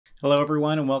Hello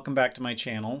everyone and welcome back to my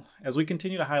channel. As we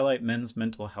continue to highlight Men's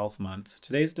Mental Health Month,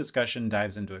 today's discussion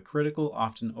dives into a critical,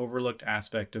 often overlooked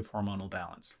aspect of hormonal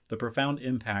balance, the profound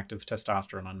impact of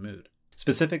testosterone on mood.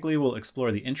 Specifically, we'll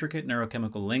explore the intricate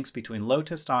neurochemical links between low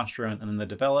testosterone and the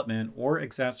development or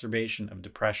exacerbation of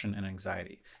depression and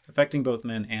anxiety, affecting both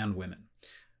men and women.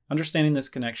 Understanding this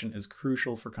connection is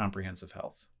crucial for comprehensive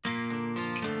health.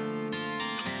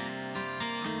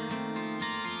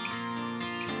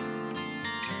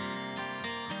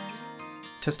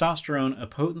 Testosterone, a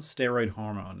potent steroid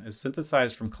hormone, is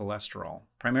synthesized from cholesterol,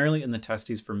 primarily in the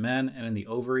testes for men and in the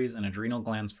ovaries and adrenal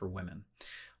glands for women.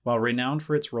 While renowned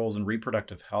for its roles in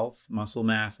reproductive health, muscle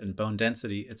mass, and bone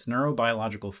density, its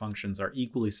neurobiological functions are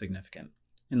equally significant.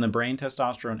 In the brain,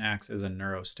 testosterone acts as a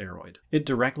neurosteroid. It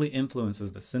directly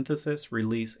influences the synthesis,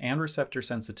 release, and receptor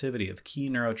sensitivity of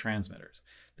key neurotransmitters,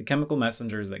 the chemical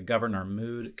messengers that govern our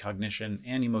mood, cognition,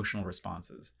 and emotional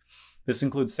responses. This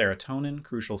includes serotonin,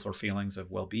 crucial for feelings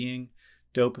of well-being,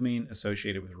 dopamine,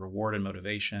 associated with reward and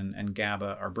motivation, and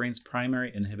GABA, our brain's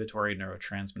primary inhibitory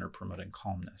neurotransmitter promoting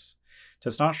calmness.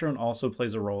 Testosterone also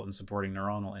plays a role in supporting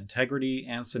neuronal integrity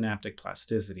and synaptic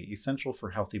plasticity, essential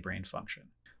for healthy brain function.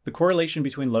 The correlation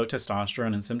between low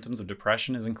testosterone and symptoms of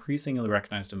depression is increasingly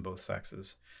recognized in both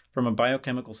sexes. From a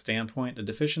biochemical standpoint, a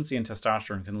deficiency in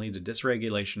testosterone can lead to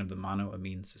dysregulation of the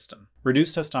monoamine system.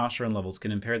 Reduced testosterone levels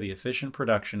can impair the efficient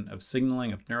production of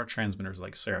signaling of neurotransmitters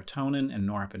like serotonin and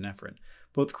norepinephrine,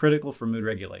 both critical for mood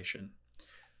regulation.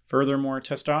 Furthermore,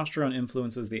 testosterone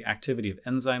influences the activity of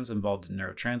enzymes involved in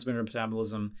neurotransmitter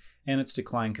metabolism, and its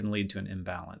decline can lead to an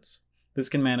imbalance. This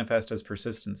can manifest as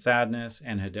persistent sadness,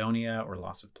 anhedonia or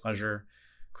loss of pleasure,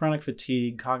 chronic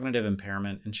fatigue, cognitive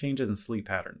impairment, and changes in sleep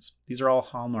patterns. These are all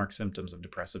hallmark symptoms of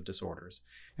depressive disorders.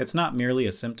 It's not merely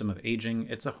a symptom of aging,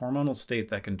 it's a hormonal state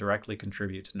that can directly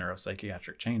contribute to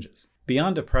neuropsychiatric changes.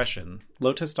 Beyond depression,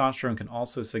 low testosterone can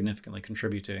also significantly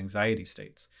contribute to anxiety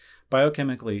states.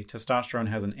 Biochemically, testosterone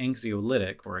has an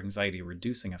anxiolytic or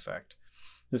anxiety-reducing effect.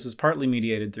 This is partly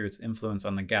mediated through its influence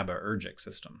on the GABAergic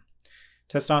system.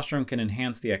 Testosterone can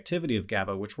enhance the activity of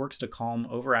GABA, which works to calm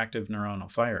overactive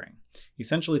neuronal firing,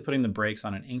 essentially putting the brakes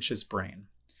on an anxious brain.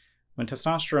 When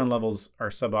testosterone levels are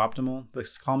suboptimal,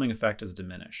 this calming effect is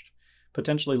diminished,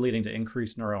 potentially leading to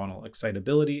increased neuronal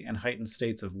excitability and heightened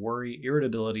states of worry,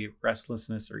 irritability,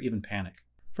 restlessness, or even panic.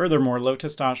 Furthermore, low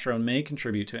testosterone may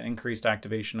contribute to increased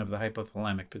activation of the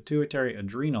hypothalamic pituitary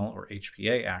adrenal, or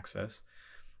HPA axis,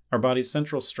 our body's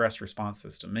central stress response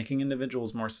system, making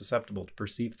individuals more susceptible to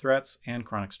perceived threats and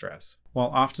chronic stress.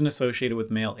 While often associated with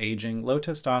male aging, low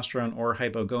testosterone or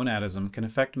hypogonadism can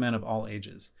affect men of all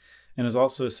ages, and is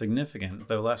also a significant,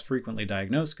 though less frequently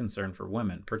diagnosed, concern for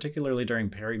women, particularly during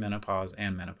perimenopause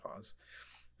and menopause.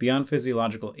 Beyond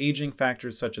physiological aging,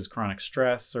 factors such as chronic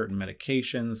stress, certain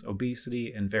medications,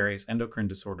 obesity, and various endocrine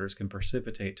disorders can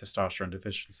precipitate testosterone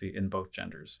deficiency in both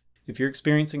genders. If you're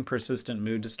experiencing persistent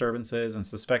mood disturbances and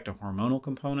suspect a hormonal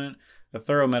component, a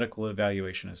thorough medical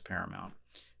evaluation is paramount.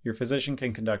 Your physician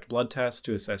can conduct blood tests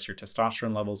to assess your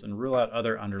testosterone levels and rule out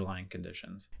other underlying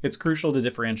conditions. It's crucial to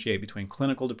differentiate between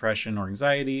clinical depression or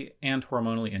anxiety and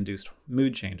hormonally induced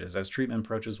mood changes, as treatment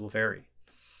approaches will vary.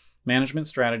 Management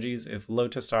strategies, if low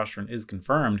testosterone is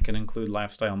confirmed, can include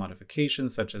lifestyle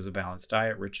modifications such as a balanced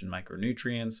diet rich in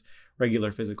micronutrients,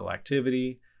 regular physical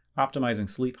activity, optimizing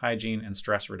sleep hygiene, and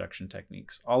stress reduction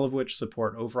techniques, all of which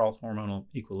support overall hormonal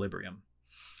equilibrium.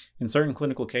 In certain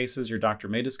clinical cases, your doctor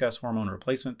may discuss hormone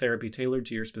replacement therapy tailored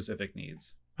to your specific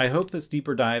needs. I hope this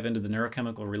deeper dive into the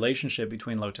neurochemical relationship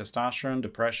between low testosterone,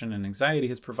 depression, and anxiety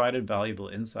has provided valuable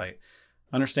insight.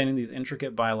 Understanding these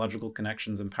intricate biological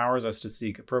connections empowers us to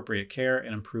seek appropriate care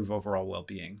and improve overall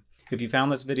well-being. If you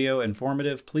found this video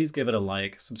informative, please give it a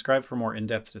like, subscribe for more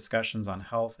in-depth discussions on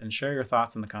health, and share your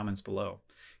thoughts in the comments below.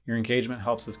 Your engagement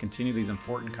helps us continue these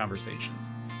important conversations.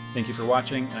 Thank you for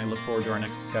watching, and I look forward to our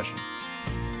next discussion.